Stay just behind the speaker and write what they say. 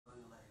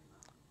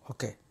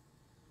Okay.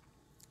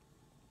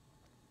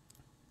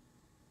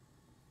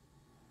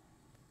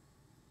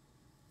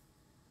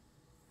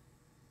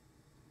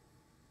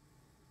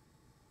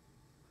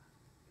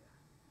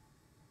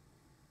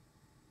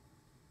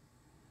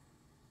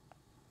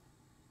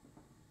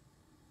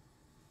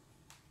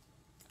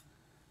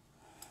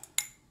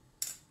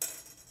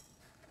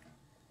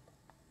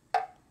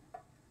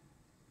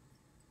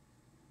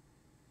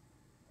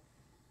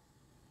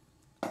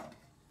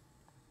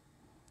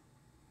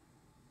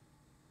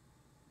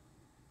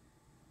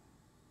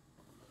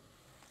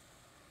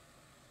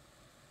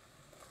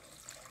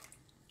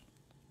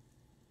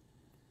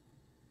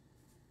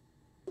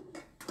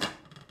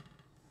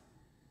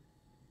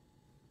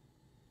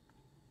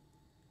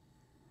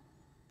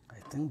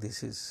 I think this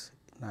is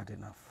not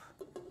enough.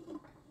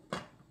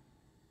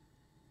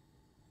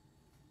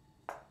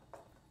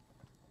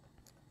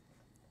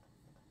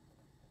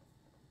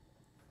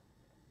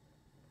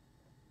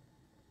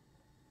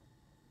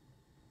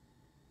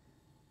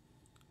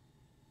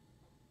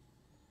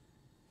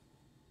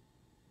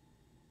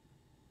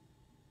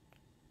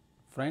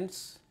 Friends,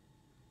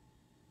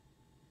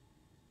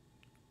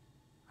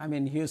 I'm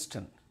in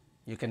Houston.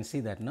 You can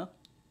see that, no?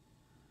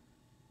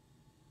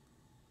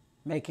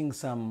 Making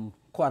some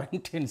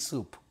quarantine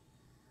soup.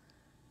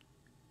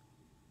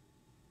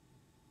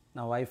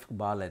 నా వైఫ్కి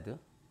బాగాలేదు,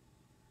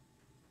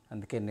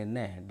 అందుకే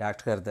నిన్నే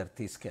doctor గారి దగ్గర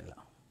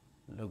తీసుకెళ్ళాం,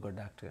 లోగో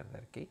డాక్టర్ గారి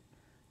దగ్గరికి.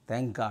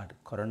 థ్యాంక్ గాడ్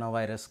కరోనా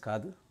వైరస్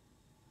కాదు,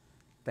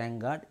 థ్యాంక్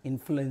గాడ్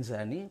ఇన్ఫ్లుయెన్జా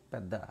అని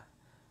పెద్ద,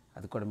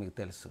 అది కూడా మీకు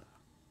తెలుసు,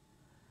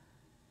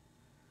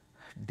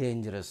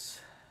 డేంజరస్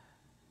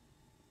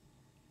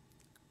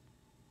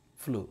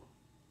ఫ్లూ,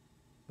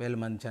 1000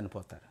 మంది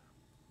చనిపోతారు.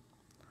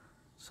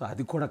 సో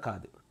అది కూడా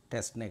కాదు,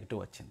 టెస్ట్ నెగిటివ్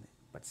వచ్చింది.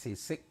 But see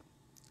sick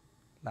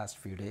last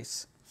few days.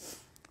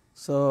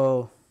 So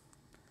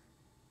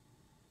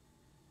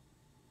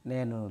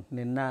నేను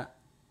నిన్న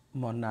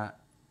మొన్న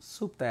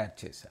సూప్ తయారు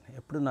చేశాను.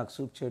 ఎప్పుడు నాకు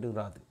సూప్ చేయడం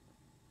రాదు.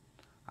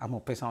 ఆ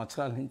 30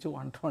 సంవత్సరాల నుంచి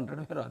వంట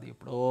వండడమే రాదు.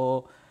 ఎప్పుడో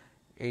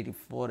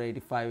 84,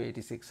 85,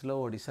 86లో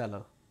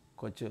ఒడిశాలో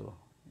కొంచెం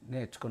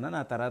నేర్చుకున్నాను.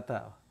 ఆ తర్వాత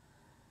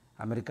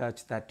అమెరికా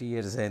వచ్చి 30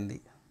 years అయింది.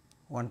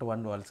 వంట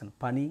వండవలసిన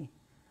పని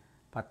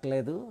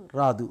పట్టలేదు,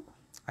 రాదు.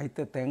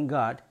 అయితే థ్యాంక్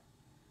గాడ్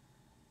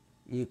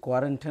ఈ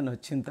క్వారంటైన్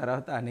వచ్చిన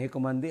తర్వాత అనేక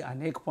మంది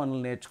అనేక పనులు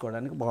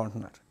నేర్చుకోవడానికి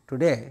బాగుంటున్నారు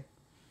టుడే.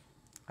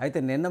 అయితే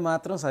నిన్న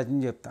మాత్రం సత్యం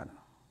చెప్తాను,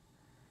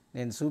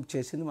 నేను సూప్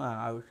చేసింది మా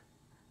ఆవిడ,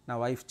 నా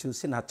వైఫ్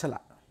చూసి నచ్చల,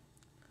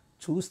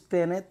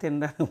 చూస్తేనే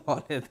తినడానికి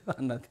బాగలేదు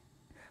అన్నది.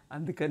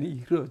 అందుకని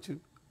ఈరోజు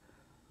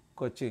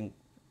కొంచెం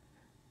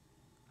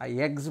ఆ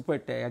ఎగ్స్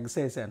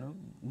వేసాను,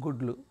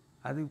 గుడ్లు,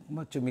 అది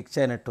కొంచెం మిక్స్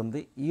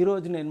అయినట్టుంది.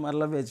 ఈరోజు నేను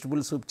మళ్ళీ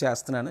వెజిటబుల్ సూప్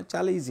చేస్తున్నాను,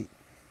 చాలా ఈజీ.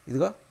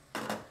 ఇదిగో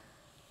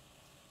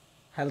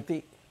హెల్తీ,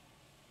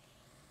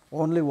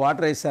 ఓన్లీ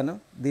వాటర్ వేసాను,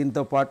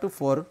 దీంతో పాటు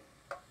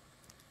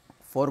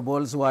 4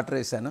 బౌల్స్ వాటర్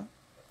వేసాను,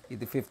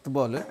 ఇది 5th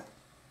బౌల్.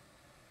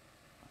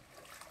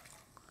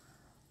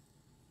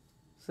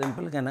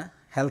 సింపుల్గానే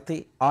హెల్తీ,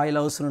 ఆయిల్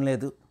అవసరం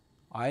లేదు.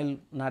 ఆయిల్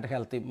నాట్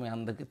హెల్తీ, మీ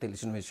అందరికీ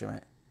తెలిసిన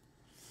విషయమే.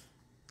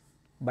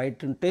 బయట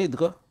ఉంటే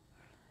ఇదిగో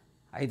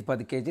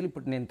 5-10 కేజీలు,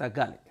 ఇప్పుడు నేను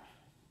తగ్గాలి.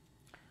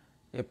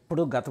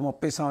 ఎప్పుడు గత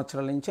 30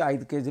 సంవత్సరాల నుంచి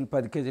 5 కేజీలు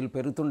 10 కేజీలు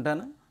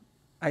పెరుగుతుంటాను,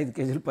 5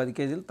 కేజీలు 10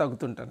 కేజీలు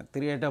తగ్గుతుంటాను.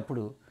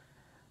 తిరిగేటప్పుడు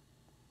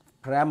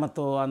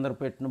ప్రేమతో అందరు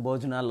పెట్టిన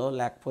భోజనాల్లో,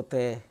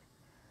 లేకపోతే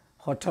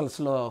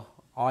హోటల్స్లో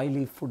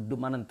ఆయిలీ ఫుడ్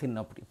మనం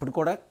తిన్నప్పుడు, ఇప్పుడు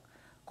కూడా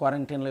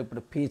క్వారంటైన్లో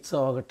ఇప్పుడు పిజ్జా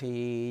ఒకటి,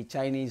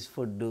 చైనీస్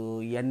ఫుడ్,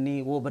 ఇవన్నీ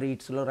ఊబర్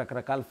ఈట్స్లో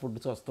రకరకాల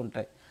ఫుడ్స్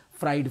వస్తుంటాయి,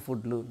 ఫ్రైడ్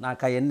ఫుడ్లు.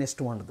 నాకు అవన్నీ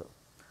ఇష్టం ఉండదు.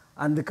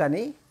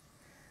 అందుకని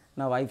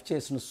నా వైఫ్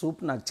చేసిన సూప్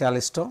నాకు చాలా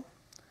ఇష్టం.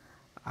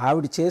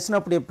 ఆవిడ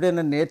చేసినప్పుడు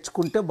ఎప్పుడైనా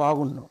నేర్చుకుంటే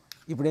బాగుండు.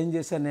 ఇప్పుడు ఏం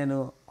చేశాను, నేను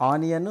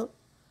ఆనియన్,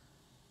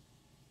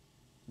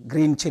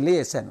 గ్రీన్ చిల్లీ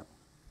వేసాను.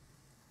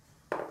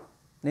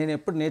 నేను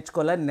ఎప్పుడు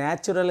నేర్చుకోలే,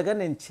 న్యాచురల్గా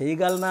నేను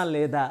చేయగలనా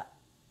లేదా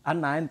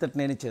అని ఆయనతోటి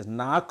నేను చేసాను.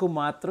 నాకు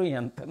మాత్రం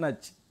ఎంత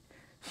నచ్చి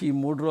ఈ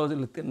 3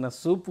 రోజులు తిన్న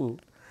సూపు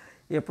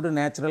ఎప్పుడు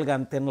న్యాచురల్గా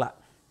అంత తినలా.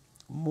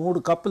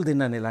 3 కప్పులు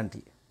తిన్నాను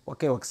ఇలాంటివి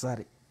ఒకే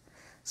ఒకసారి.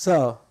 సో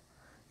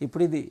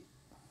ఇప్పుడు ఇది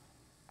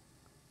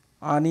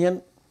onion,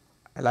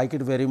 I like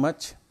it very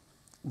much,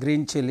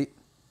 green chilli,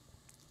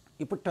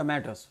 ఇప్పుడు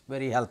టొమాటోస్,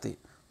 వెరీ హెల్తీ,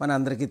 మన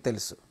అందరికీ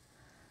తెలుసు.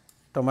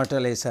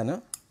 టొమాటోలు వేసాను.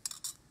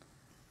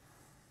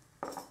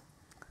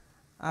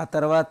 ఆ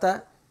తర్వాత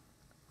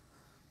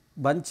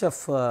బంచ్ ఆఫ్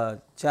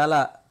చాలా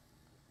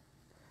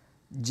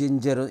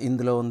జింజర్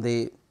ఇందులో ఉంది,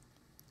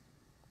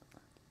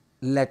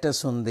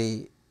 లెటస్ ఉంది,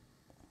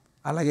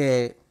 అలాగే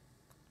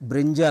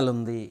బ్రింజాల్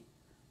ఉంది,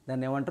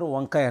 దాన్ని ఏమంటారు,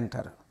 వంకాయ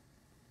అంటారు.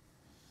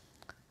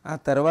 ఆ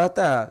తర్వాత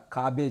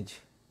కాబేజ్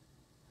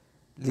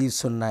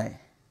లీవ్స్ ఉన్నాయి.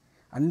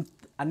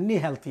 అన్నీ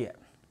హెల్తీయే,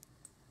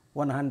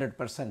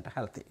 100%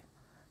 హెల్తీ.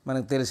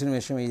 మనకు తెలిసిన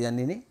విషయం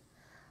ఇవన్నీ,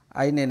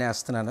 అవి నేను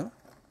వేస్తున్నాను.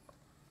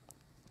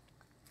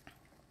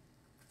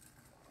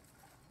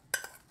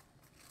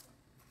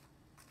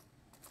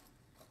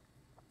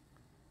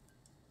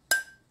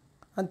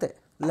 అంతే,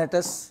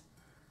 లెటస్,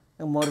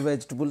 మోర్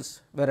వెజిటబుల్స్,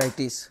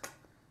 వెరైటీస్.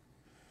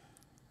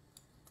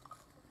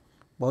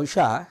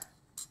 బహుశా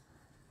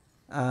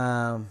ఆ,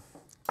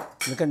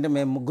 ఎందుకంటే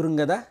మేము ముగ్గురం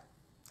కదా,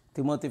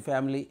 తిమోతి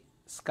ఫ్యామిలీ,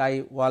 స్కై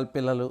వాళ్ళ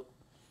పిల్లలు.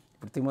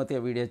 ఇప్పుడు తిమోతి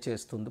వీడియో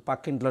చేస్తుంది,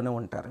 పక్కింట్లోనే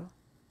ఉంటారు,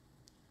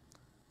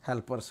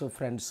 హెల్పర్స్,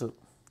 ఫ్రెండ్స్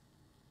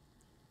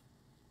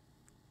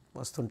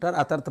వస్తుంటారు.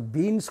 ఆ తర్వాత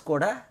బీన్స్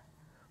కూడా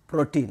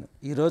ప్రోటీన్.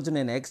 ఈరోజు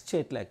నేను ఎగ్స్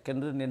చేయట్లే,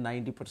 కింద నేను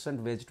 90%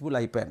 వెజిటబుల్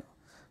అయిపోయాను,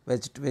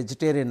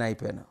 వెజిటేరియన్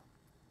అయిపోయాను.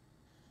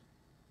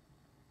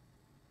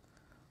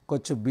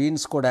 కొంచెం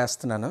బీన్స్ కూడా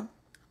వేస్తున్నాను,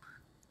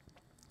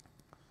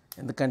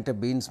 ఎందుకంటే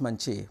బీన్స్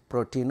మంచి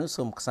ప్రోటీను,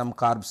 సమ్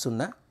కార్బ్స్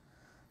ఉన్నా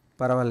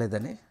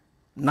పర్వాలేదని.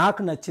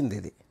 నాకు నచ్చింది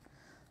ఇది,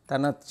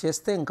 తను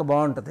చేస్తే ఇంకా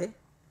బాగుంటుంది.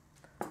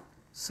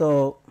 సో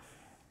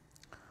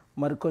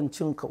మరి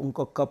కొంచెం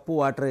ఇంకొక కప్పు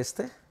వాటర్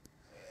వేస్తే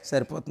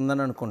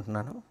సరిపోతుందని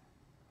అనుకుంటున్నాను.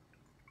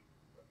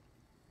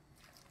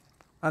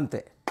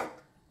 అంతే,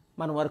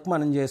 మన వర్క్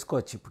మనం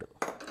చేసుకోవచ్చు. ఇప్పుడు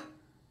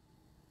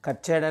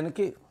కట్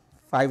చేయడానికి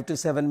 5 to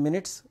 7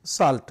 minutes.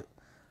 సాల్ట్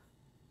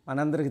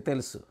మనందరికీ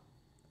తెలుసు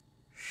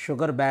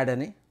షుగర్ బ్యాడ్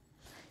అని.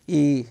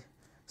 ఈ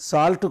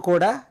సాల్ట్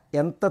కూడా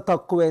ఎంత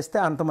తక్కువ వేస్తే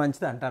అంత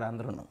మంచిది అంటారు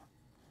అందరూ.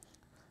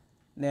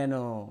 నేను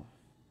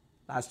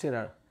లాస్ట్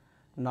ఇయర్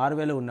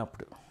నార్వేలో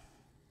ఉన్నప్పుడు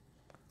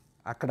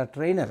అక్కడ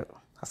ట్రైనర్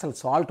అసలు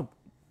సాల్ట్,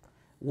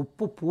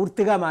 ఉప్పు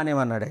పూర్తిగా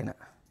మానేమన్నాడు ఆయన.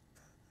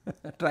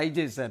 ట్రై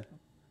చేశాను,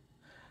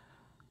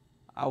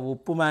 ఆ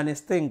ఉప్పు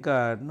మానేస్తే ఇంకా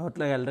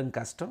నోట్లో వెళ్ళడం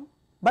కష్టం.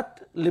 బట్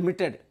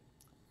లిమిటెడ్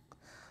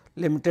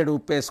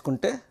ఉప్పు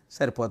వేసుకుంటే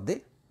సరిపోద్ది.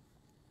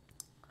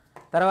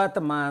 తర్వాత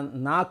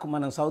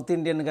మనం సౌత్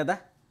ఇండియన్ కదా,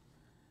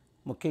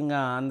 ముఖ్యంగా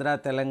ఆంధ్ర,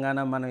 తెలంగాణ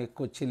మనం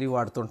ఎక్కువ చిల్లీ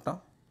వాడుతుంటాం.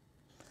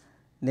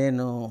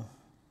 నేను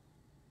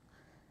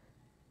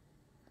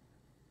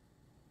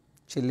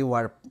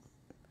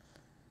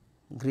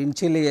గ్రీన్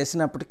చిల్లీ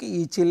వేసినప్పటికీ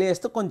ఈ చిల్లీ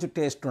వేస్తే కొంచెం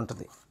టేస్ట్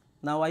ఉంటుంది.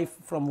 నా వైఫ్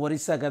ఫ్రమ్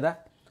ఒరిస్సా కదా,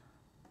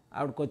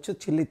 ఆవిడకి వచ్చి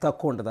చిల్లీ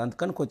తక్కువ ఉంటుంది,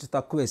 అందుకని కొంచెం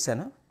తక్కువ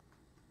వేసాను.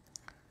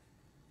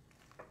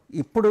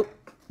 ఇప్పుడు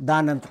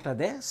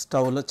దానంతటదే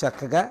స్టవ్లో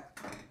చక్కగా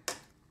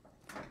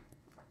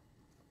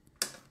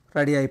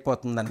రెడీ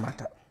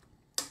అయిపోతుందన్నమాట.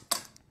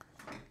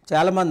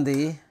 చాలామంది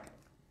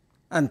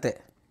అంతే,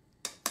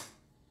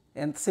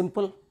 ఎంత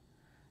సింపుల్,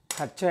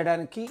 కట్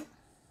చేయడానికి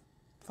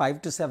 5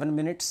 to 7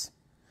 minutes.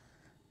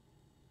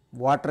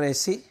 వాటర్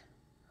వేసి,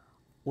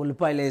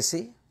 ఉల్లిపాయలు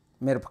వేసి,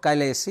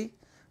 మిరపకాయలు వేసి,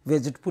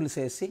 వెజిటబుల్స్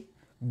వేసి,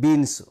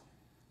 బీన్స్.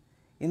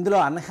 ఇందులో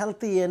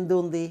అన్హెల్తీ ఏంది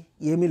ఉంది?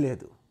 ఏమీ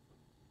లేదు.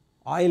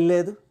 ఆయిల్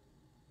లేదు,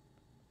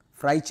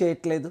 ఫ్రై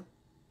చేయట్లేదు.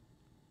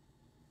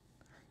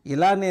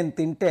 ఇలా నేను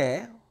తింటే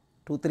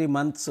 2-3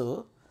 months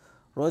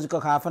రోజుకు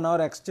ఒక 1/2 hour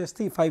ఎక్స్ చేస్తే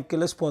ఈ 5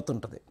 kilos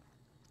పోతుంటుంది.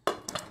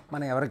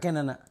 మనం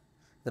ఎవరికైనా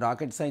ఇది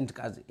రాకెట్ సైన్స్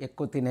కాదు,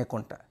 ఎక్కువ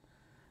తినేకుంటా.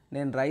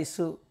 నేను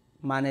రైస్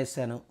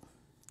మానేశాను,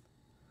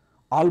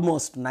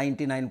 ఆల్మోస్ట్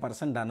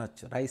 99%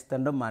 అనొచ్చు. రైస్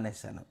తినడం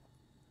మానేశాను.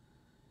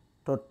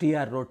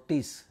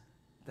 రొట్టీస్,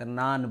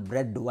 నాన్,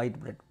 బ్రెడ్, వైట్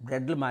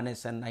బ్రెడ్లు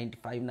మానేశాను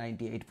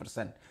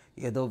 95-98%.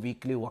 ఏదో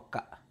వీక్లీ ఒక్క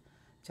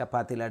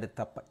చపాతీలు ఆడి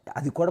తప్ప,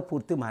 అది కూడా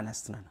పూర్తి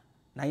మానేస్తున్నాను.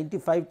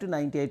 95 to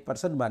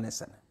 98%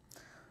 మానేశాను.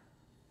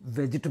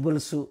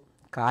 వెజిటబుల్స్,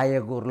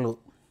 కాయగూరలు,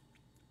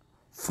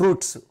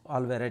 fruits,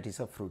 all varieties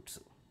of fruits.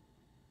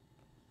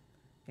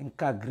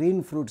 ఇంకా గ్రీన్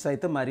ఫ్రూట్స్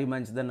అయితే మరీ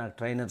మంచిదని నాకు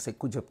ట్రైనర్స్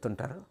ఎక్కువ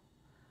చెప్తుంటారు.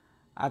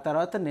 ఆ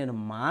తర్వాత నేను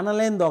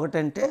మానలేనిది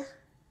ఒకటంటే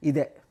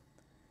ఇదే,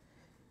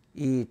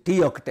 ఈ టీ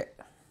ఒకటే.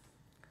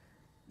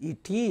 ఈ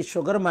టీ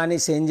షుగర్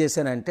మానేసి ఏం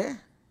చేశానంటే,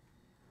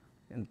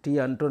 టీ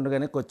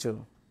అంటుండగానే కొంచెం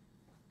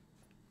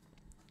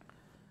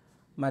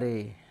మరి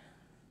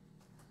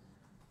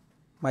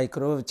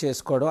మైక్రోవేవ్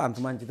చేసుకోవడం అంత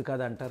మంచిది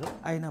కాదు అంటారు.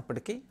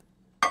 అయినప్పటికీ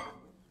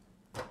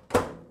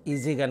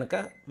ఈజీ కనుక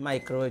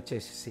మైక్రోవేవ్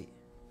చేసేసి,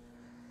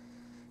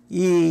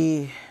 ఈ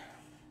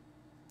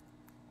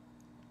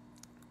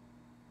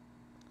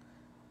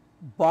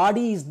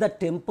body is the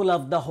temple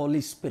of the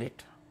Holi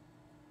spirit.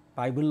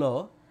 బైబిల్లో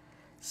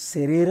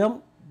శరీరం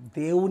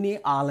దేవుని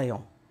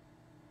ఆలయం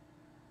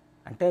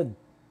అంటే,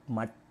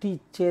 మట్టి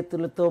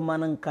చేతులతో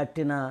మనం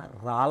కట్టిన,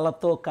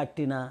 రాళ్లతో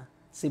కట్టిన,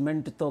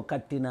 సిమెంట్తో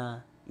కట్టిన,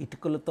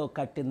 ఇటుకలతో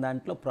కట్టిన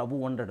దాంట్లో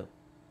ప్రభు ఉండడు.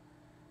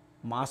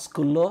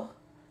 మాస్కుల్లో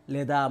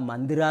లేదా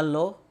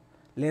మందిరాల్లో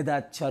లేదా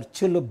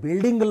చర్చిల్లో,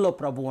 బిల్డింగుల్లో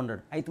ప్రభు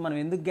ఉండడు. అయితే మనం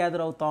ఎందుకు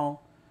గ్యాదర్ అవుతాం?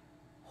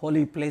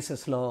 హోలీ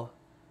ప్లేసెస్లో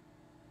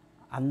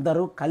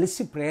అందరూ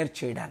కలిసి ప్రేయర్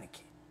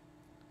చేయడానికి.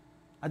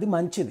 అది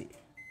మంచిది.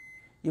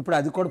 ఇప్పుడు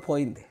అది కూడా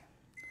పోయింది,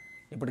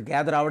 ఇప్పుడు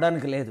గ్యాదర్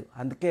అవ్వడానికి లేదు.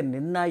 అందుకే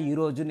నిన్న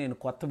ఈరోజు నేను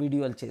కొత్త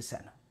వీడియోలు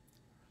చేశాను,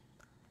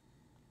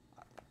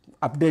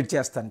 అప్డేట్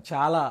చేస్తాను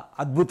చాలా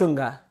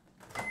అద్భుతంగా.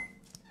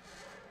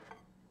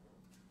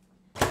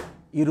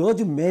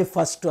 ఈరోజు May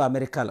 1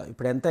 అమెరికాలో.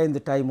 ఇప్పుడు ఎంత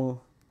అయింది టైము?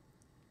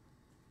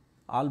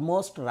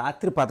 ఆల్మోస్ట్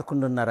రాత్రి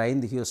 11:30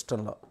 అయింది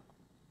హ్యూస్టన్లో.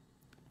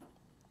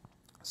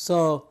 సో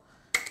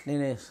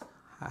నేను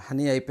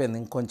హనీ అయిపోయింది,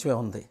 ఇంకొంచెమే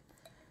ఉంది.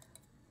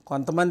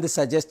 కొంతమంది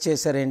సజెస్ట్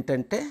చేశారు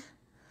ఏంటంటే,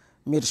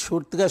 మీరు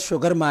షూర్తిగా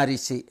షుగర్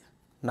మారేసి,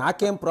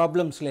 నాకేం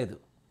ప్రాబ్లమ్స్ లేదు.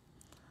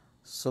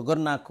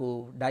 షుగర్, నాకు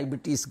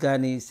డయాబెటీస్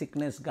కానీ,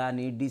 సిక్నెస్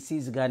కానీ,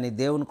 డిసీజ్ కానీ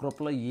దేవుని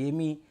కృపలో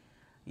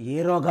ఏ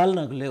రోగాలు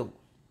నాకు లేవు,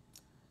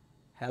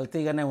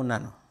 హెల్తీగానే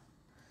ఉన్నాను.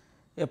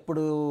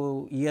 ఎప్పుడు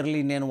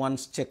ఇయర్లీ నేను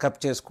వన్స్ చెకప్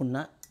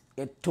చేసుకున్నా,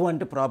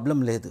 ఎటువంటి ప్రాబ్లం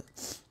లేదు.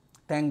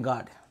 Thank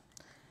God.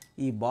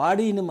 ఈ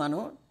బాడీని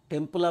మనం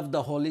temple of the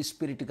Holi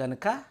spirit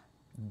కనుక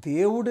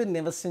దేవుడు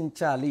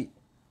నివసించాలి.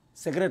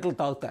 సిగరెట్లు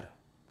తాగుతారు,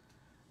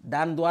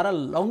 దాని ద్వారా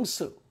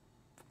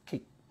లంగ్స్కి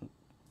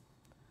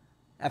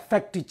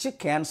ఎఫెక్ట్ ఇచ్చి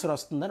క్యాన్సర్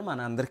వస్తుందని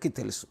మన అందరికీ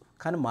తెలుసు,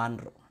 కానీ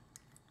మానరు.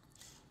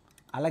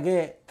 అలాగే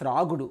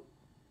త్రాగుడు,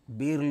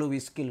 బీర్లు,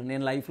 విస్కీలు.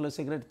 నేను లైఫ్లో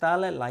సిగరెట్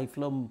తాగలే,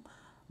 లైఫ్లో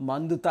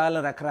మందు తాగలే,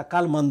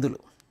 రకరకాల మందులు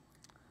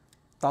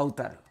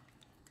తాగుతారు.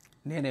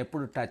 నేను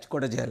ఎప్పుడు టచ్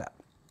కూడా చేయలే.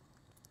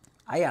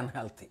 అవి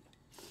అన్హెల్తీ.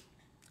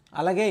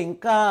 అలాగే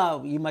ఇంకా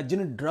ఈ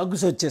మధ్యన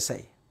డ్రగ్స్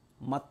వచ్చేసాయి.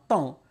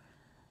 మొత్తం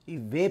ఈ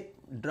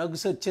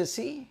డ్రగ్స్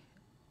వచ్చేసి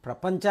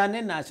ప్రపంచాన్నే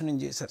నాశనం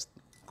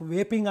చేసేస్తుంది.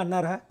 వేపింగ్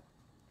అన్నారా?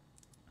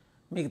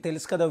 మీకు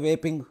తెలుసు కదా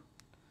వేపింగ్.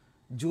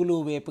 జూలు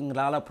వేపింగ్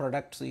రాలా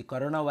ప్రొడక్ట్స్. ఈ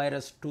corona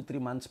virus 2-3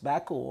 months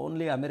back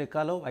only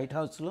అమెరికాలో వైట్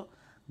హౌస్లో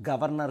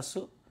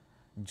గవర్నర్సు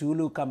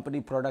జూలు కంపెనీ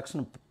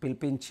ప్రొడక్ట్స్ను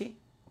పిలిపించి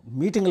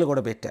మీటింగ్లు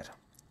కూడా పెట్టారు.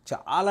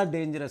 చాలా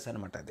డేంజరస్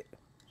అనమాట అది.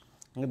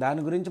 ఇంకా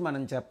దాని గురించి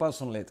మనం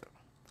చెప్పవసరం లేదు.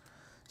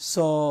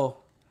 సో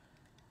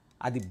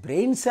అది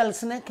బ్రెయిన్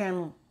సెల్స్నే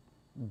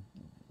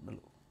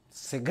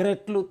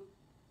సిగరెట్లు,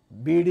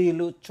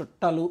 బీడీలు,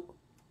 చుట్టలు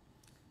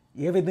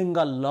ఏ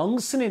విధంగా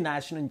లంగ్స్ని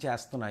నాశనం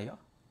చేస్తున్నాయో,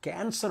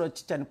 క్యాన్సర్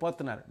వచ్చి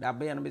చనిపోతున్నారు.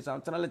 70-80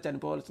 సంవత్సరాలు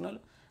చనిపోవాల్సిన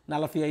వాళ్ళు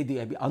 45.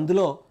 అవి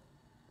అందులో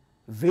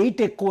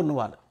వెయిట్ ఎక్కువ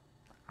ఉన్నవాళ్ళు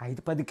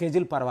 5-10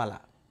 కేజీలు పర్వాలా,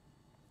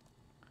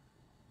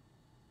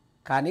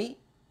 కానీ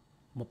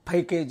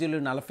 30 కేజీలు,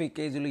 40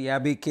 కేజీలు,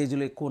 50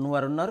 కేజీలు ఎక్కువ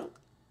ఉన్నవారు ఉన్నారు.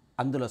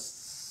 అందులో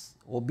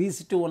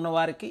ఒబిసిటీ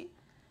ఉన్నవారికి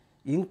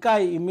ఇంకా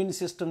ఇమ్యూన్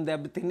సిస్టమ్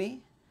దెబ్బతిని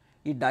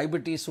ఈ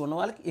డయాబెటీస్ ఉన్న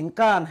వాళ్ళకి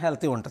ఇంకా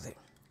అన్హెల్తీ ఉంటుంది.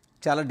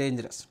 చాలా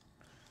డేంజరస్.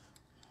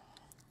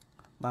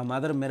 మా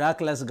మదర్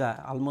మిరాక్యులస్గా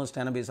ఆల్మోస్ట్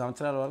 80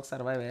 సంవత్సరాల వరకు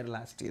సర్వైవ్ అయ్యారు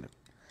last year.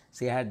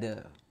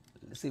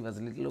 She was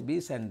little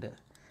obese and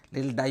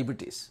little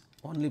diabetes.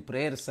 Only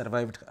prayer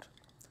survived her.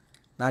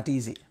 Not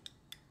easy.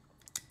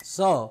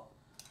 So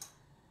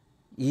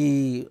ఈ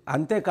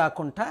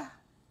అంతేకాకుండా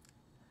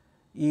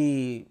ఈ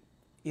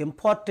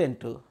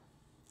ఇంపార్టెంట్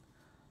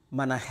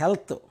మన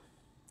హెల్త్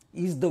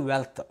ఈజ్ ద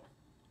వెల్త్.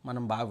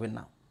 మనం బాగా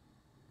విన్నాం.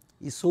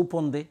 ఈ సూప్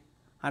ఉంది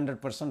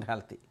 100%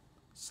 హెల్తీ.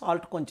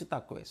 సాల్ట్ కొంచెం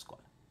తక్కువ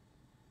వేసుకోవాలి.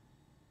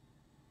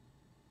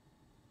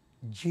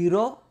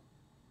 0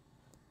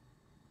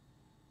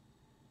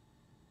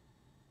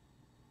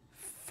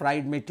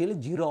 ఫ్రైడ్ మెటీరియల్,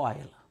 0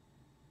 ఆయిల్.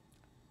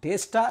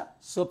 టేస్టా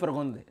సూపర్గా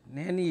ఉంది.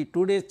 నేను ఈ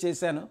 2 days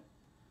చేశాను.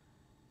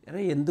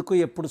 ఎందుకు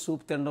ఎప్పుడు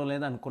సూప్ తినడం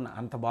లేదు అనుకున్నా,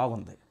 అంత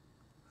బాగుంది.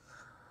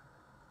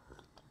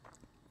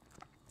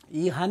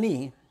 ఈ హనీ,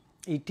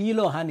 ఈ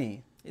టీలో honey,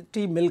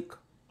 tea milk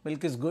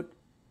is good.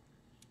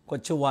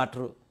 కొంచెం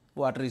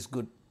వాటర్ ఈజ్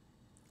గుడ్.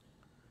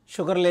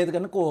 షుగర్ లేదు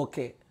కనుక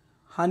ఓకే.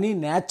 హనీ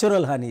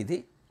న్యాచురల్ హనీ, ఇది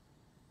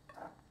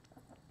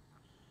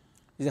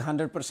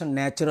 100%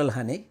 natural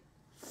honey.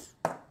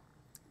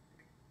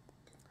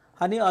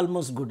 Honey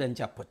almost good అని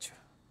చెప్పొచ్చు.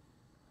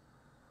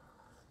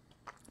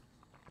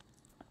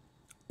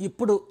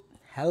 ఇప్పుడు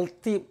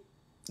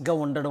హెల్తీగా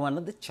ఉండడం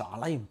అన్నది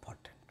చాలా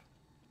important.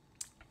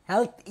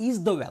 Health is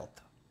the wealth.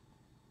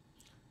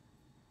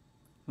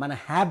 మన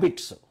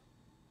హ్యాబిట్స్,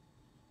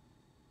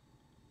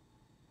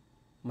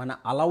 మన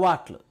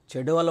అలవాట్లు,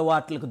 చెడు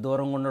అలవాట్లకు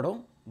దూరంగా ఉండడం,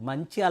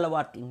 మంచి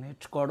అలవాట్లు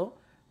నేర్చుకోవడం,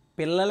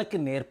 పిల్లలకి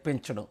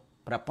నేర్పించడం.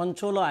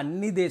 ప్రపంచంలో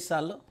అన్ని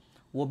దేశాల్లో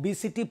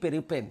ఒబిసిటీ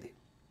పెరిగిపోయింది.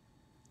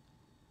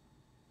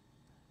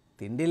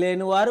 తిండి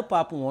లేని వారు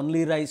పాపం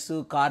ఓన్లీ రైస్,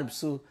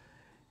 కార్బ్స్,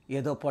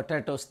 ఏదో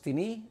పొటాటోస్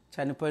తిని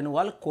చనిపోయిన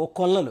వాళ్ళు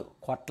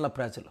కోట్ల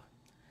ప్రజలు.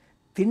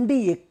 తిండి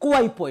ఎక్కువ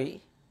అయిపోయి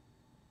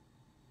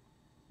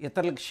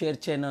ఇతరులకు షేర్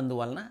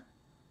చేయనందువలన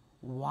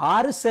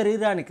వారి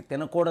శరీరానికి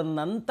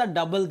తినకూడదంత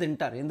డబ్బులు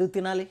తింటారు. ఎందుకు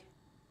తినాలి?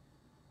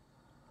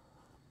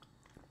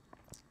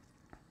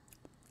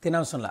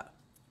 తినవసరంలా,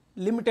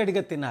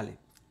 లిమిటెడ్గా తినాలి.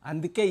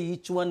 అందుకే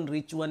ఈచ్ వన్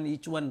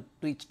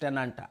రీచ్ 10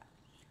 అంట.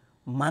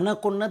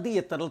 మనకున్నది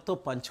ఇతరులతో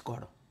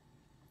పంచుకోవడం.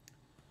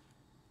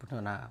 ఇప్పుడు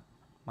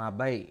మా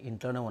అబ్బాయి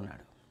ఇంట్లోనే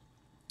ఉన్నాడు,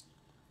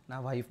 నా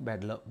వైఫ్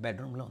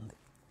బెడ్రూమ్లో ఉంది.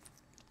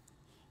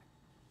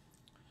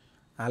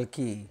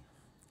 వాళ్ళకి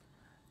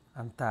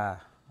అంతా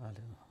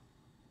వాళ్ళు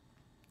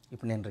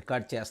ఇప్పుడు నేను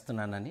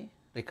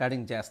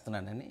రికార్డింగ్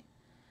చేస్తున్నానని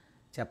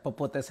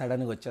చెప్పపోతే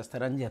సడన్గా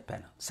వచ్చేస్తారని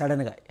చెప్పాను.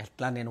 సడన్గా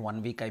ఎట్లా నేను 1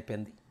 week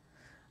అయిపోయింది,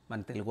 మన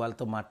తెలుగు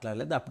వాళ్ళతో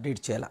మాట్లాడలేదు,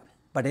 అప్డేట్ చేయాల.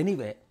 బట్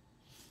ఎనీవే,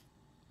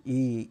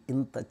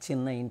 ఇంత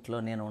చిన్న ఇంట్లో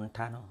నేను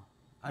ఉంటాను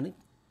అని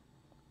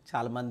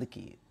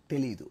చాలామందికి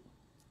తెలీదు.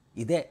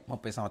 ఇదే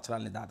 30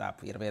 సంవత్సరాలని,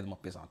 దాదాపు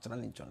 25-30 సంవత్సరాల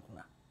నుంచి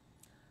ఉంటున్నా.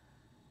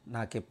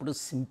 నాకెప్పుడు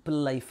సింపుల్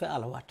లైఫే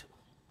అలవాటు.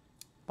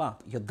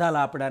 యుద్ధాలు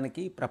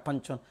ఆపడానికి,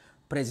 ప్రపంచం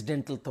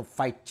ప్రెసిడెంట్లతో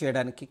ఫైట్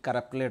చేయడానికి,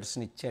 కరప్ట్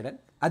లీడర్స్ని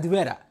ఇచ్చేయడానికి అది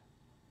వేరే.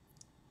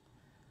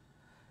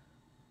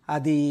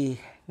 అది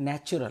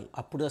న్యాచురల్.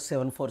 అప్పుడు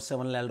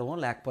 747 వెళ్ళడమో,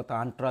 లేకపోతే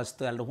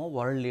ఆంట్రాస్తో వెళ్ళడమో,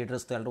 వరల్డ్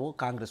లీడర్స్తో వెళ్ళడమో,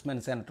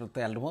 కాంగ్రెస్మెన్ సెనేటర్తో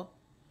వెళ్ళడమో.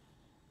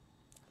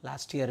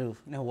 లాస్ట్ ఇయర్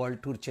నేను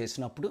వరల్డ్ టూర్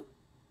చేసినప్పుడు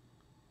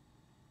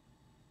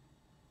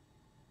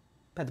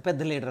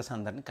పెద్ద లీడర్స్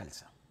అందరినీ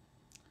కలిసాం.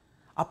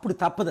 అప్పుడు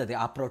తప్పదు అది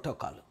ఆ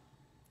ప్రోటోకాల్.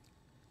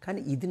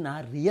 కానీ ఇది నా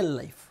రియల్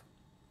లైఫ్.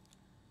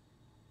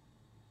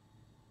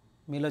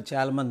 మీలో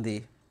చాలామంది,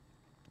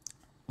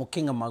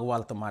 ముఖ్యంగా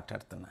మగవాళ్ళతో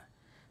మాట్లాడుతున్నా,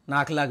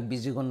 నాకులాగా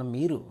బిజీగా ఉన్న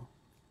మీరు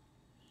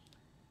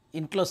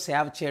ఇంట్లో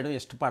సేవ చేయడం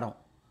ఇష్టపడం.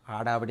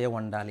 ఆడావిడే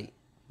వండాలి,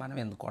 మనం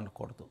ఎందుకు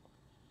వండకూడదు,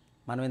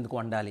 మనం ఎందుకు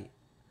వండాలి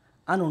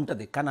అని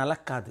ఉంటుంది. కానీ అలా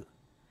కాదు.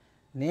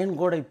 నేను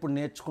కూడా ఇప్పుడు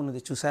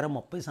నేర్చుకున్నది చూసారా,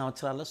 30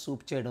 సంవత్సరాల్లో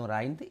సూప్ చేయడం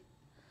రాయింది,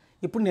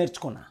 ఇప్పుడు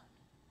నేర్చుకున్నా.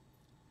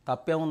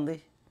 తప్పే ఉంది?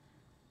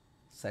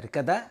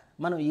 సరికదా,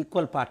 మనం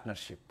ఈక్వల్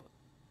పార్ట్నర్షిప్.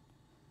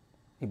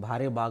 మీ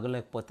భార్య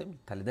బాగోలేకపోతే, మీ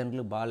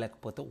తల్లిదండ్రులు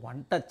బాగోలేకపోతే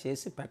వంట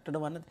చేసి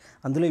పెట్టడం అన్నది,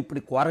 అందులో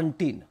ఇప్పుడు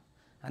క్వారంటైన్,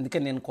 అందుకే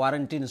నేను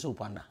క్వారంటైన్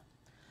సూప్ అన్నా.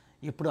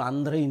 ఇప్పుడు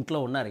అందరూ ఇంట్లో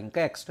ఉన్నారు,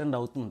 ఇంకా ఎక్స్టెండ్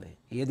అవుతుంది.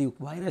 ఏది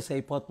వైరస్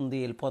అయిపోతుంది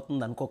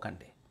వెళ్ళిపోతుంది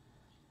అనుకోకండి,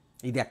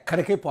 ఇది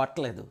ఎక్కడికి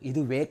పోవట్లేదు.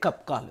 ఇది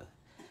వేకప్ కాల్.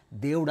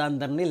 దేవుడు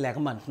అందరినీ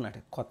లెగమంటున్నాడు.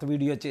 కొత్త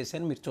వీడియో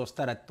చేశాను, మీరు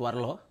చూస్తారు అది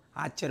త్వరలో,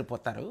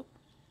 ఆశ్చర్యపోతారు.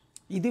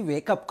 ఇది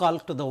wake up call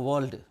to the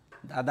world.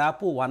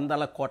 దాదాపు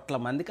 100 కోట్ల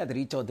మందికి అది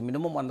రీచ్ అవుతుంది.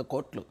 మినిమం 100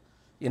 కోట్లు,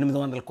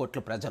 800 కోట్ల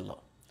ప్రజల్లో.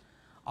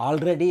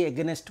 ఆల్రెడీ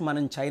ఎగెనెస్ట్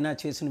మనం చైనా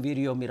చేసిన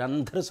వీడియో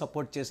మీరందరూ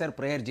సపోర్ట్ చేశారు,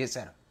 ప్రేయర్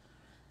చేశారు.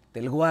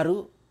 తెలుగువారు,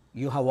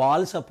 you have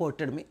all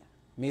supported me.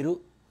 మీరు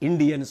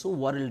Indians,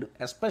 world,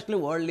 especially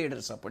world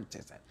leaders support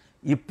చేశారు.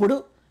 ఇప్పుడు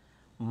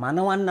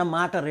మనం అన్న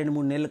మాట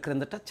 2-3 నెలల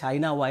క్రిందట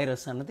చైనా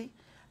వైరస్ అన్నది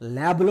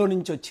ల్యాబ్లో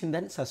నుంచి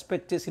వచ్చిందని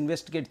సస్పెక్ట్ చేసి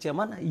ఇన్వెస్టిగేట్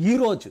చేయమని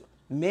ఈరోజు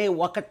మే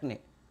 1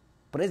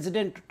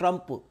 ప్రెసిడెంట్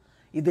ట్రంప్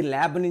ఇది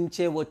ల్యాబ్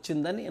నుంచే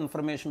వచ్చిందని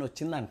ఇన్ఫర్మేషన్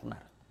వచ్చింది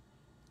అంటున్నారు.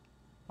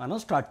 మనం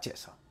స్టార్ట్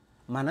చేసాం,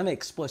 మనం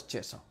ఎక్స్పోజ్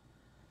చేసాం.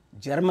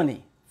 Germany,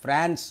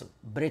 France,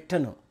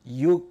 Britain,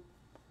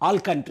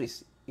 all countries,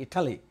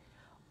 Italy,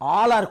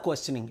 all are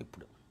questioning.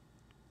 ఇప్పుడు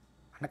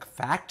మనకు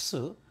ఫ్యాక్ట్స్,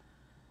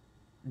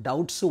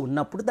 డౌట్స్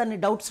ఉన్నప్పుడు దాన్ని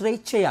డౌట్స్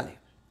రైజ్ చేయాలి.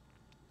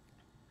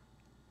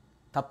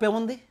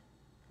 తప్పేముంది?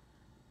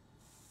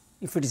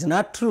 If it is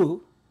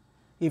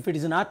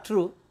not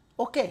true,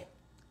 okay.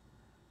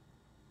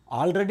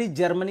 Already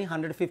Germany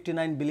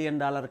 $159 billion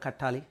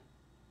కట్టాలి.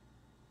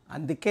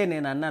 అందుకే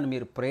నేను అన్నాను,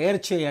 మీరు ప్రేయర్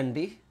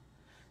చేయండి,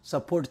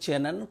 సపోర్ట్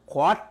చేయనని.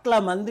 కోట్ల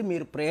మంది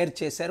మీరు ప్రేయర్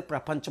చేశారు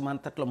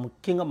ప్రపంచమంతట్లో,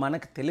 ముఖ్యంగా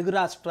మనకి తెలుగు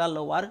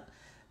రాష్ట్రాల్లో వారు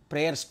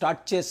ప్రేయర్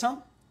స్టార్ట్ చేసాం.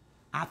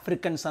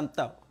 ఆఫ్రికన్స్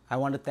అంతా, I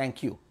want to thank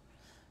you.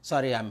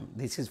 Sorry,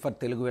 this is for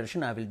Telugu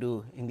version. I will do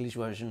English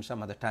version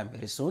some other time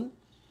very soon.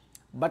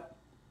 But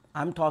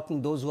I'm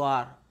talking those who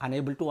are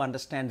unable to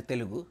understand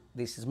Telugu.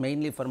 This is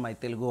mainly for my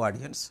Telugu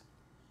audience.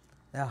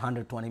 There are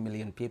 120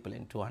 million people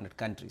in 200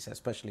 countries,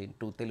 especially in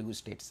 2 Telugu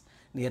states,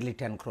 nearly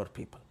 10 crore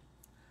people.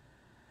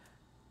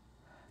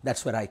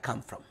 That's where I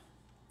come from.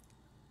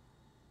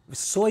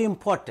 It's so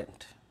important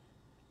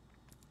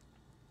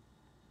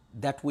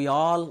that we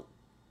all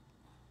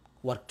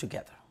work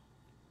together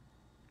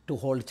to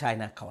hold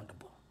China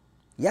accountable.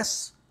 Yes,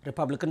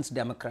 Republicans,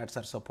 Democrats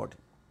are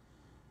supporting.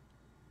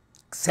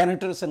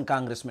 Senators and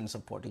congressmen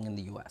supporting in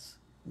the US.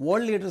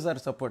 World leaders are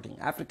supporting.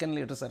 African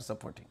leaders are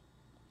supporting.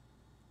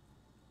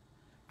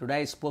 Today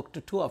I spoke to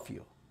 2 of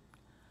you.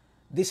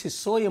 This is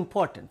so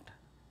important.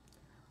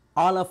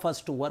 All of us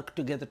to work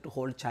together to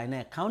hold China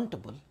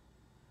accountable,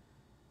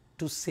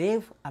 to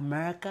save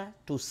America,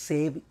 to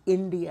save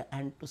India,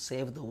 and to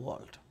save the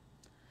world.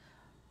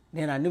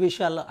 నేను అన్ని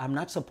విషయాల్లో I'm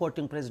not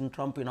supporting President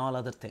Trump in all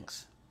other things.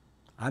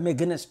 I'm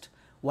against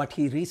what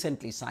he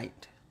recently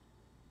signed,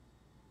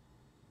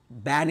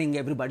 banning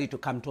everybody to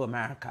come to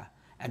America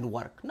and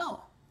work. No,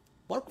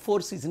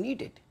 workforce is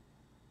needed.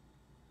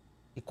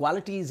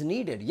 Equality is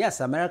needed. Yes,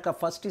 America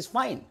first is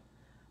fine,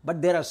 but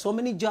there are so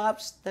many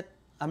jobs that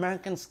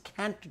Americans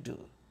can't do.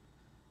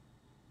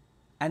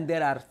 And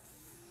there are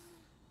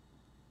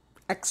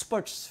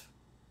experts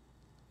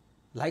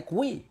like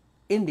we,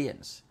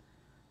 Indians.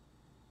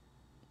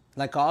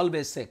 Like I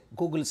always say,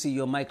 Google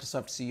CEO,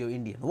 Microsoft CEO,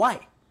 Indian. Why?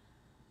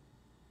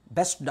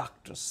 Best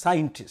doctors,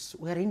 scientists,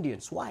 we are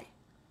Indians. Why?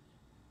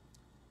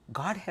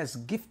 God has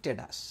gifted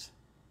us,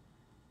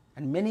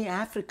 and many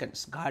Africans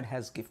God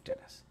has gifted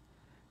us.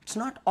 It's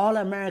not all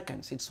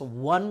Americans, it's a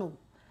one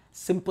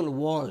simple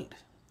world.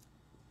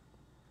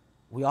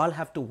 We all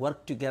have to work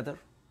together,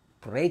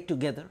 pray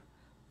together,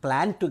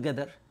 plan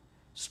together,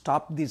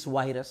 stop this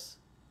virus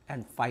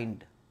and find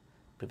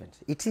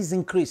prevention. It is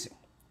increasing.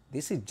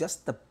 This is just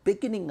the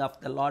beginning of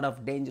a lot of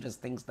dangerous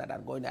things that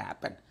are going to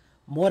happen.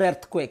 More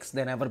earthquakes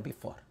than ever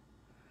before.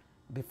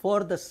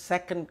 Before the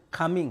second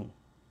coming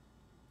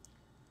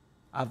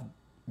of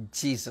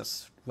Jesus,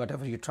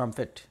 whatever you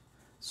trumpet,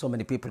 so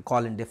many people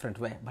call in different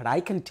way. But I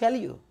can tell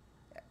you,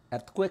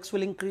 earthquakes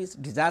will increase,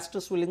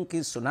 disasters will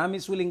increase,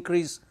 tsunamis will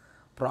increase,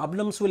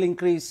 problems will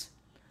increase,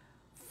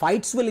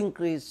 fights will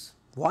increase,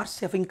 wars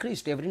have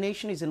increased. Every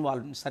nation is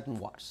involved in certain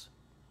wars.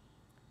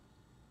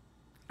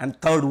 And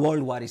third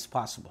world war is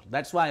possible.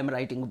 That's why I'm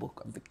writing a book.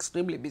 I'm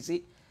extremely busy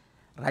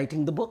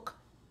writing the book,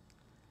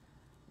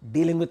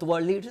 dealing with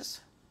world leaders,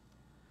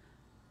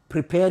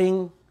 preparing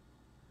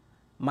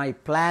my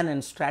plan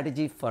and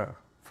strategy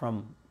from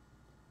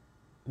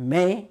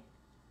May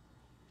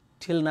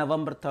till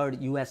November 3rd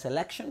US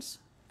elections,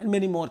 and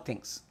many more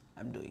things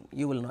I'm doing.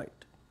 You will know it.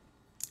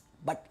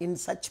 But in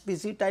such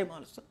busy time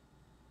also,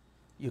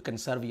 you can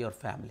serve your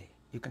family,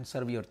 you can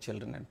serve your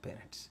children and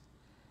parents,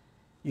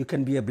 you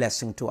can be a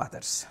blessing to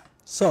others.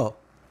 So,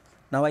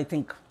 now I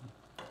think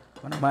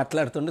మనం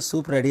మాట్లాడుతుంటే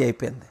soup ready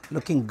అయిపోయింది.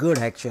 Looking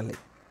good actually.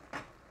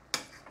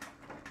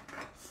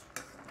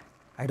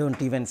 I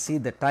don't even see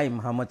the time,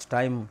 how much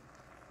time.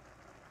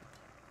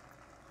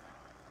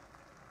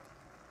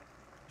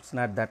 It's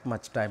not that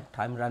much time.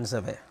 Time runs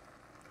away.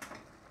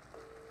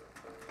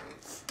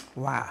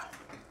 Wow.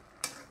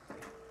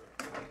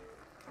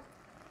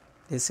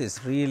 This is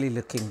really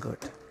looking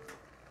good.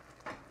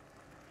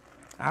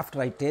 After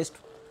I taste,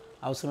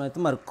 అవసరమైతే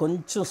మరి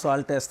కొంచెం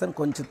salt వేస్తాను,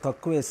 కొంచెం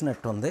తక్కువ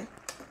వేసినట్టుంది.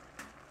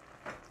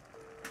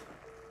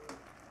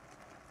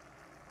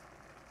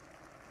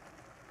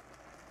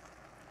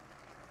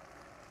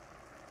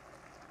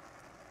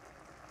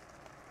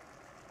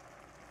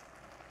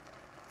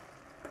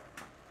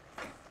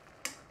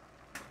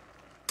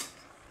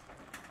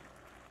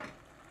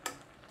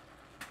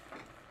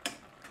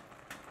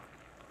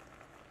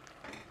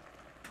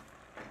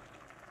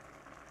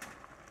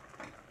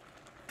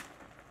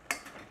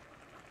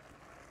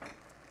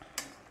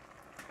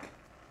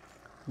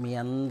 మీ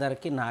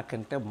అందరికీ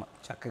నాకంటే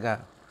చక్కగా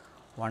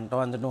వంట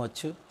వండడం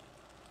వచ్చు,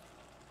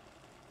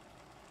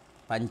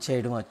 పని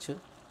చేయడం వచ్చు.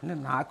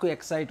 నాకు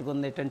ఎక్సైట్గా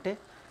ఉంది ఏంటంటే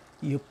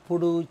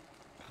ఎప్పుడు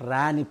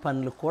రాని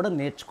పనులు కూడా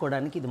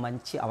నేర్చుకోవడానికి ఇది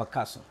మంచి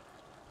అవకాశం.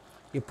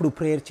 ఎప్పుడు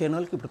ప్రేయర్ చేయని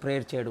వాళ్ళకి ఇప్పుడు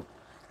ప్రేయర్ చేయడం,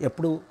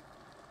 ఎప్పుడు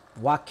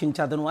వాక్యం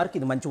చదవని వారికి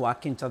ఇది మంచి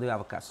వాక్యం చదివే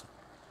అవకాశం,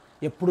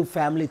 ఎప్పుడు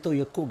ఫ్యామిలీతో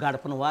ఎక్కువ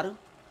గడపని వారు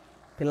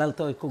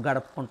పిల్లలతో ఎక్కువ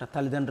గడపకుండా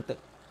తల్లిదండ్రులతో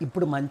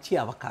ఇప్పుడు మంచి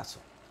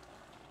అవకాశం,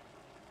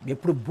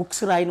 ఎప్పుడు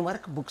బుక్స్ రాయని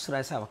వారికి బుక్స్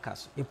రాసే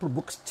అవకాశం, ఎప్పుడు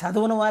బుక్స్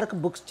చదవని వారికి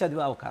బుక్స్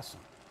చదివే అవకాశం.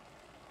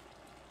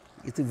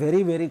 It's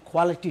very very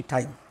quality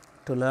time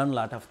to learn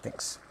lot of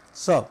things.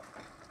 So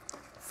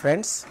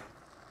friends,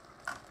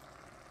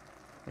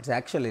 it's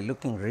actually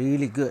looking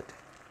really good.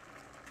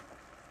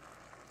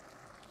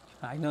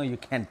 I know you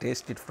can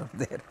taste it from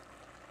there.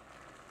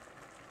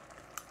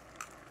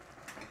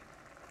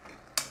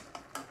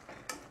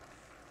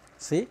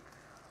 See,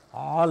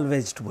 all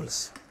vegetables.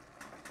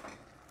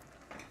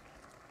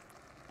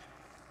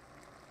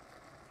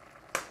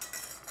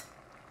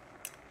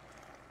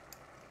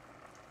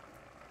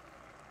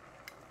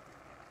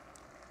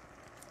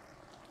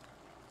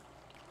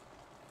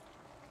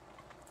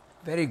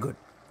 Very good,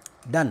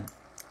 done.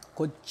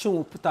 కొంచెం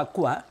ఉప్పు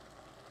తక్కువ,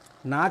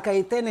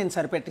 నాకైతే నేను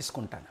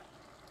సరిపెట్టేసుకుంటాను,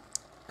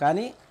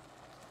 కానీ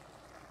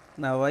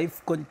నా wife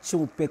కొంచెం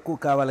ఉప్పు ఎక్కువ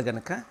కావాలి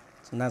కనుక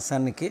నా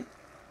సన్నికి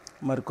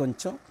మరి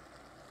కొంచెం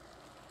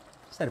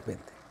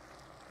సరిపోయింది.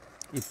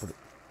 ఇప్పుడు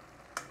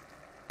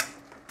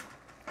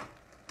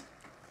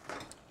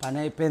పని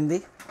అయిపోయింది,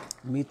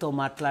 మీతో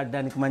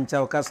మాట్లాడడానికి మంచి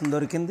అవకాశం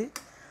దొరికింది,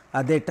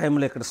 అదే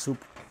టైంలో ఇక్కడ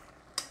సూప్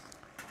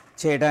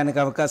చేయడానికి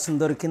అవకాశం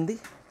దొరికింది.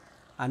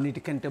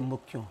 అన్నిటికంటే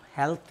ముఖ్యం,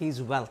 health is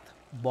wealth,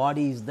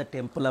 body is the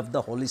temple of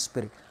the Holi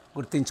spirit.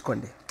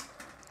 గుర్తుంచుకోండి,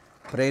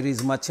 ప్రేయర్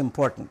ఈజ్ మచ్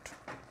ఇంపార్టెంట్.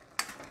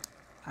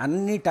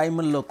 అన్ని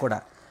టైముల్లో కూడా,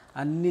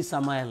 అన్ని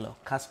సమయాల్లో,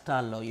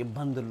 కష్టాల్లో,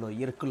 ఇబ్బందుల్లో,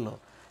 ఇరుకుల్లో,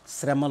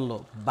 శ్రమల్లో,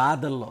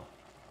 బాధల్లో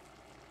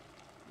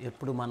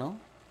ఎప్పుడు మనం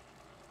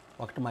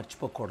ఒకటి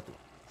మర్చిపోకూడదు.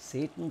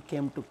 Satan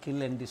came to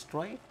kill and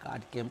destroy,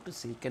 God came to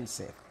seek and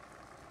save.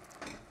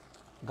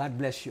 God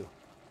bless you.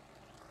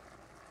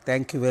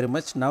 Thank you very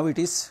much. Now it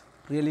is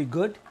really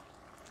good,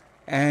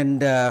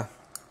 and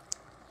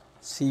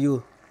see you.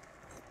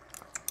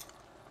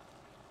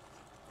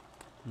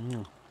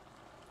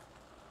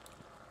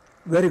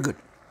 Very good,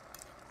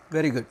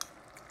 very good.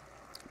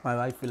 My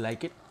wife will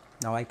like it.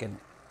 Now I can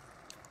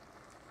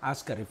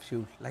ask her if she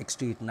likes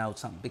to eat now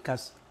some,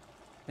 because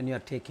when you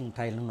are taking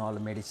Tylenol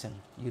medicine,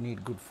 you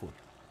need good food.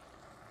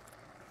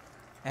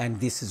 And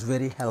this is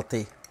very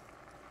healthy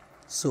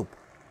soup.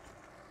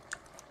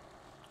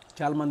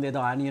 చాలా మంది ఏదో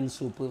onion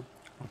soup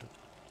ఉంటుంది,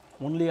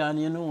 only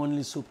onion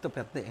only సూప్తో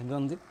పెద్ద ఏదో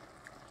ఉంది.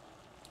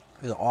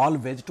 ఇది all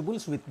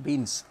vegetables with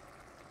beans.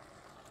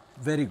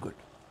 Very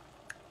good.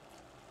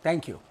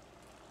 Thank you.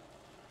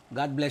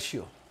 God bless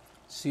you.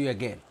 See you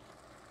again.